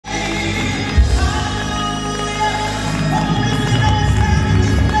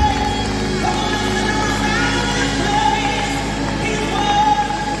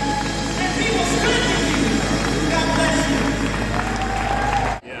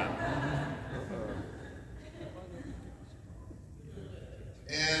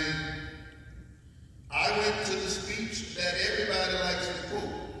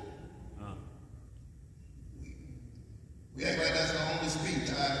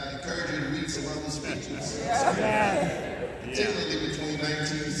some other speeches, particularly between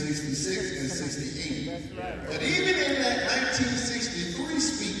 1966 and 68. But even in that 1963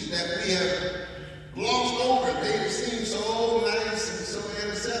 speech that we have glossed over, made it seem so nice and so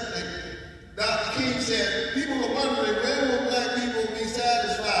antiseptic, Dr. King said, people are wondering, when will black people be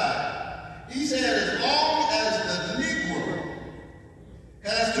satisfied? He said, as long as the Negro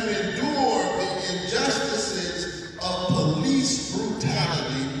has to endure the injustices of police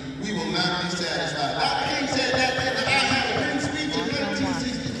brutality, we will not be satisfied. Dr. King said that in the I Have a Dream speech in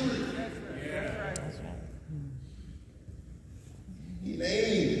 1963. He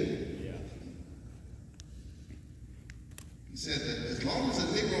named it. He said that as long as the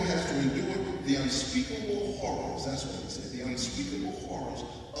Negro has to endure the unspeakable horrors, that's what he said, the unspeakable horrors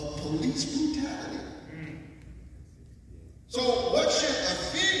of police brutality. So what should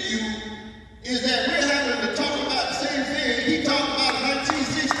offend you is that we're having to talk about the same thing he talked about in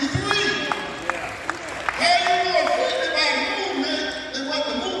 1963. How are you more offended by the movement than what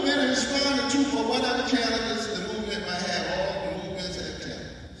the movement is responding to for whatever challenges the movement might have? All the movements have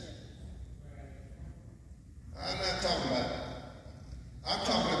challenges. I'm not talking about that. I'm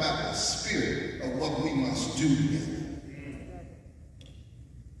talking about the spirit of what we must do together.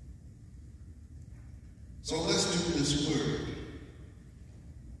 So let's do this word.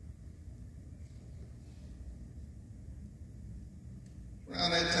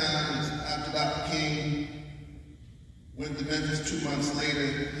 Around that time, after Dr. King went to Memphis 2 months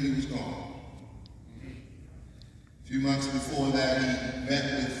later, he was gone. A few months before that, he met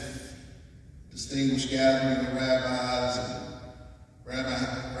with distinguished gathering of rabbis, and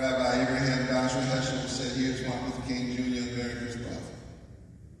Rabbi Abraham Joshua Heschel said, here's Martin Luther King Jr., America's prophet.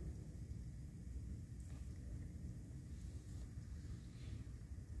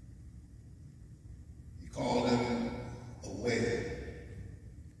 He called him a way,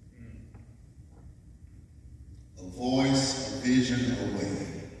 a voice, a vision, a way.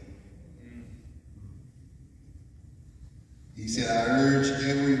 He said, I urge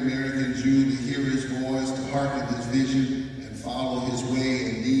every American Jew to hear his voice, to hearken his vision, and follow his way.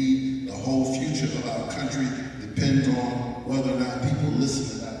 Indeed, the whole future of our country depends on whether or not people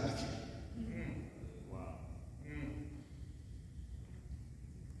listen to Dr. King. Wow.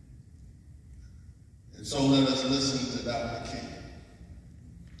 And so let us listen to Dr. King.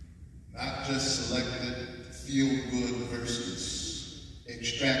 Not just selected feel-good verses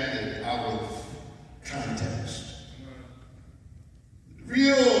extracted out of context. The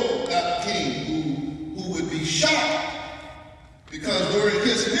real Dr. King, who would be shocked because during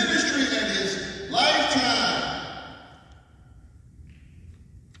his ministry and his lifetime,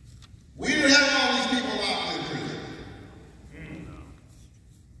 we didn't have all these people locked in prison.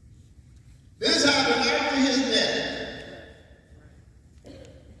 This happened after his death.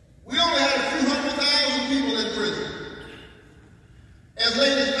 We only had a few 100,000 people in prison. As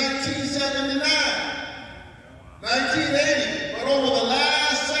late as 1979, 1980, but over the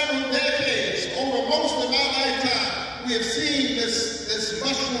last several decades, over most of our lifetime, we have seen this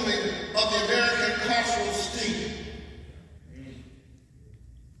mushrooming of the American carceral state.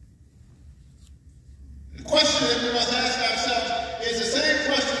 The question that we must ask ourselves is the same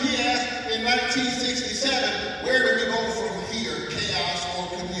question he asked in 1967, where do we go from here, chaos or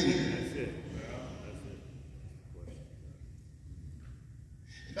community?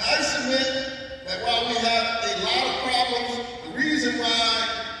 Now, I submit that while we have a lot of problems, the reason why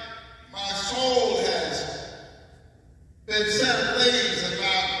my soul has been set ablaze and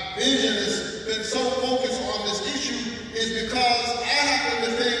my vision has been so focused on this issue is because I happen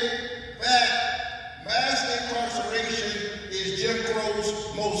to think that mass incarceration is Jim Crow's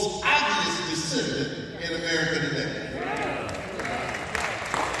most obvious descendant in America today.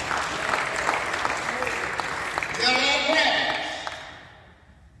 There are a lot of problems.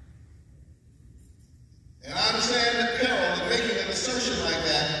 And I understand the peril of making an assertion like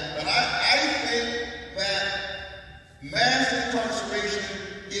that, but I think that mass incarceration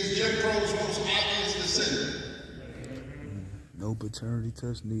is Jim Crow's most obvious descendant. No paternity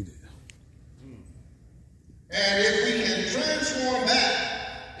test needed. And if we can transform that,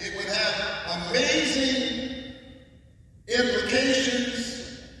 it would have amazing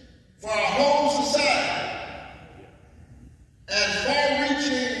implications for our whole society and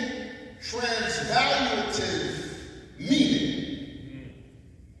far-reaching transvaluative meaning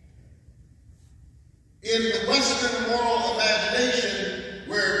in the Western moral imagination,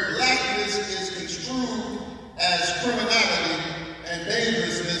 where blackness is construed as criminality and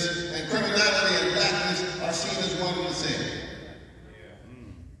dangerousness, and criminality and blackness are seen as one and the same.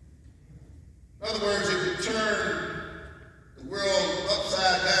 In other words, if you turn the world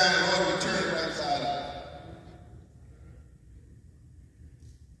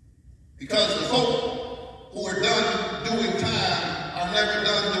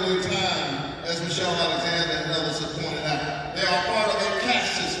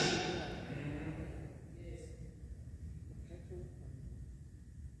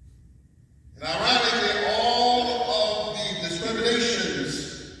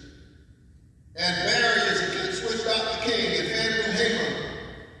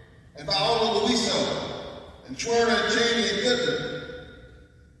and Schwerner and Cheney and Goodman,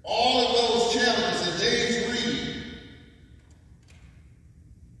 all of those challenges, and James Reed,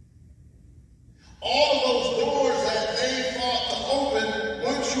 all of those doors that they fought to open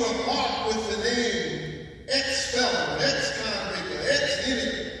once you are marked with the name ex-felon, ex-convict, or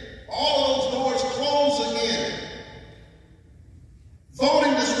ex-idiot, all of those doors close again.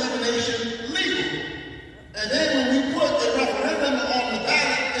 Voting discrimination legal. And then when we put a referendum on the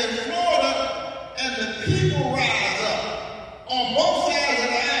ballot in Florida and the people rise up on both sides of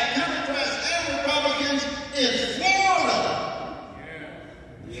the aisle, Democrats and Republicans in Florida.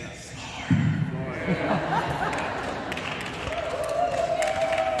 Yeah, Florida.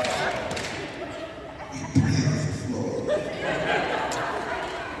 We pray for Florida.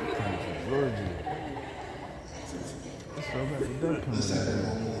 Let's have a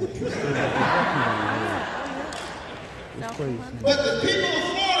moment. But the people of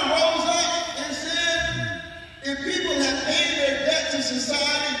Florida rose up and said, if people have paid their debt to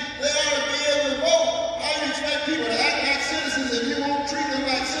society, they ought to be able to vote. How do you expect people to act like citizens if you won't treat them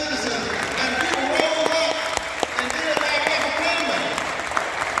like citizens? And people rose up and did that referendum.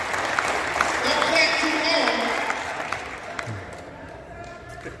 Don't clap too long.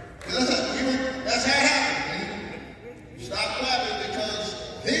 That's how it happened. Stop clapping, because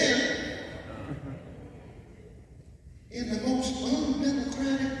then, in the most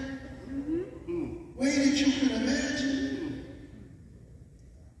undemocratic way that you can imagine,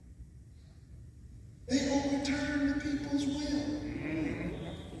 they overturn the people's will.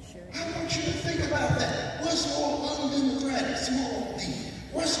 I want you to think about that. What's more undemocratic? Small d.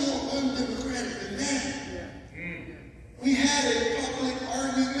 What's more undemocratic than that? We had a public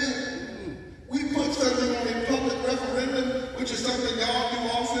argument. We put something on a public referendum, which is something y'all do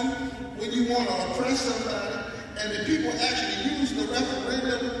often when you want to oppress somebody. And the people actually use the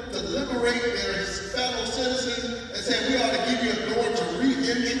referendum to liberate their fellow citizens and say, we ought to give you a door to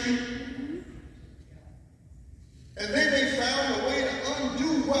re-entry. And then they found a way to undo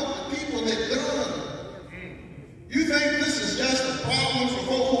what the people had done. You think this is just a problem for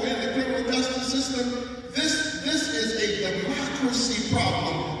folks who are in the criminal justice system? This is a democracy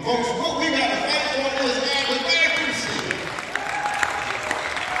problem. Folks, what we got to fight for is our democracy.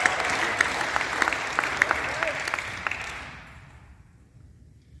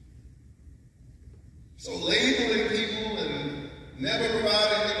 So labeling people and never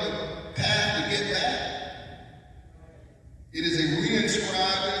providing them a path to get back, it is a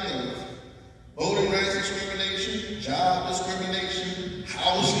re-inscribing of voting rights discrimination, job discrimination,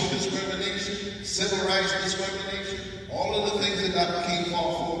 housing discrimination, civil rights discrimination, all of the things that Dr. King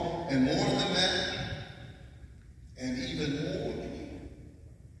fought for, and more than that, and even more.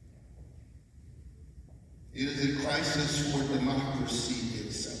 It is a crisis for democracy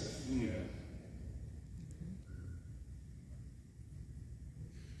itself. Yeah.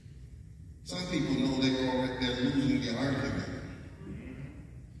 Some people know they're losing the argument.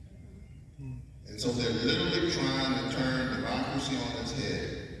 And so they're literally trying to turn democracy on its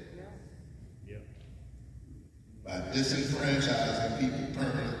head by disenfranchising people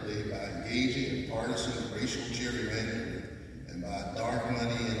permanently, by engaging in partisan and racial gerrymandering, and by dark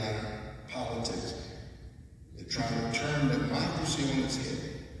money in our politics. They're trying to turn democracy on its head.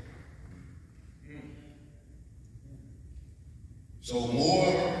 So more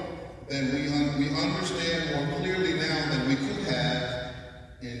than we understand more clearly now than we could have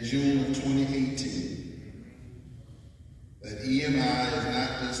in June of 2018, that EMI is not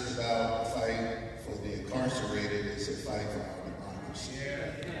just about a fight for the incarcerated, it's a fight for our democracy.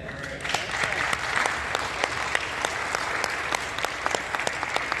 Yeah.